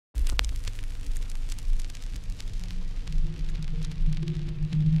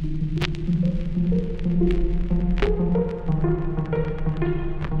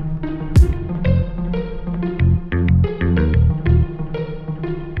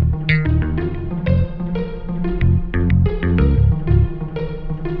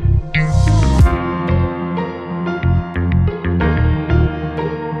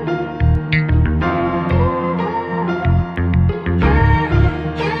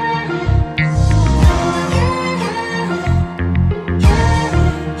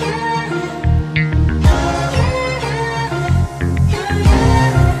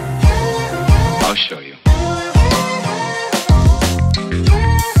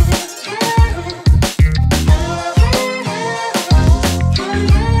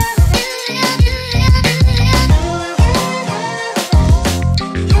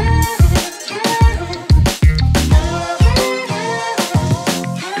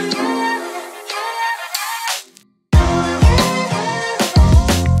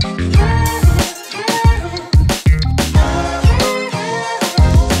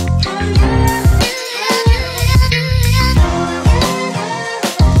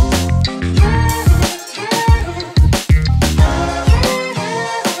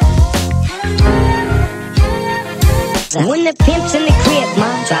When the pimp's in the crib,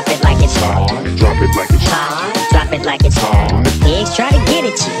 ma, drop it like it's hot. Drop it like it's hot. Drop it like it's hot. The pigs try to get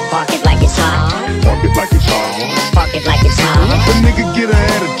at you. Park it like it's hot. Park it like it's hot. Park it like it's hot. If a nigga get an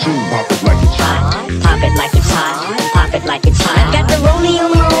attitude, pop it like it's hot. Pop it like it's hot. Pop it like it's hot. I got the rollie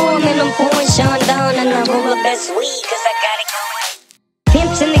on my arm and I'm pouring Sean down and I roll up that sweet cause I got it going.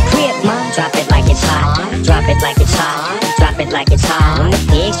 Pimp's in the crib, ma, drop it like it's hot. Drop it like it's hot. Drop it like it's hot. When the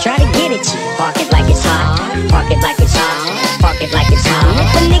pigs try to get at you, park it like it's hot. Park it like it's hot. Park it like it's hot.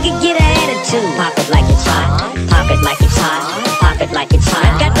 If a nigga get an attitude, pop it like it's hot. Pop it like it's hot. Pop it like it's hot.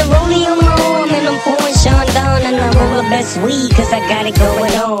 I got the rollie on my arm and I'm pouring Sean down and I roll up that sweet cause I got it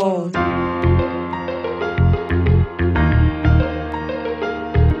going on.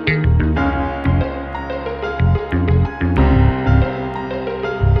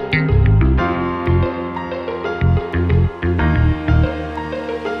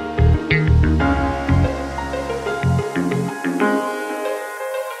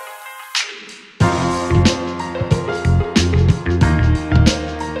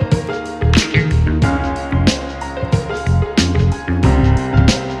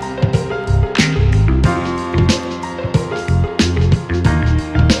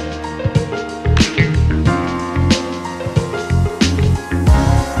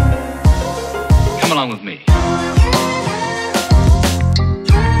 Come along with me.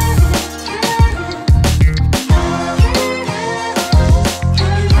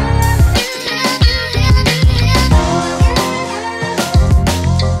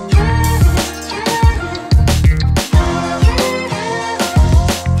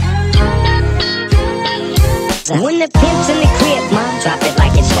 When the pimp's in the crib, ma, drop it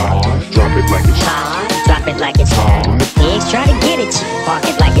like it's hot. Drop it like it's hot. Drop it like it's hot. The pigs try to get at you, park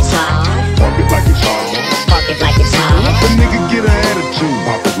it like it's hot. Park it like it's hot. Park it like it's hot. If a nigga get an attitude,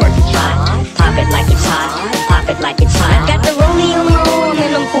 pop it like it's hot. Pop it like it's hot. Pop it like it's hot. I got the rollie on my arm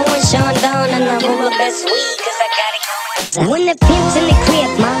and I'm pouring Sean down and I roll up that sweet cause I got it going. When the pimp's in the crib,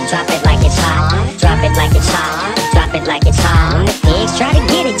 ma, drop it like it's hot. Drop it like it's hot.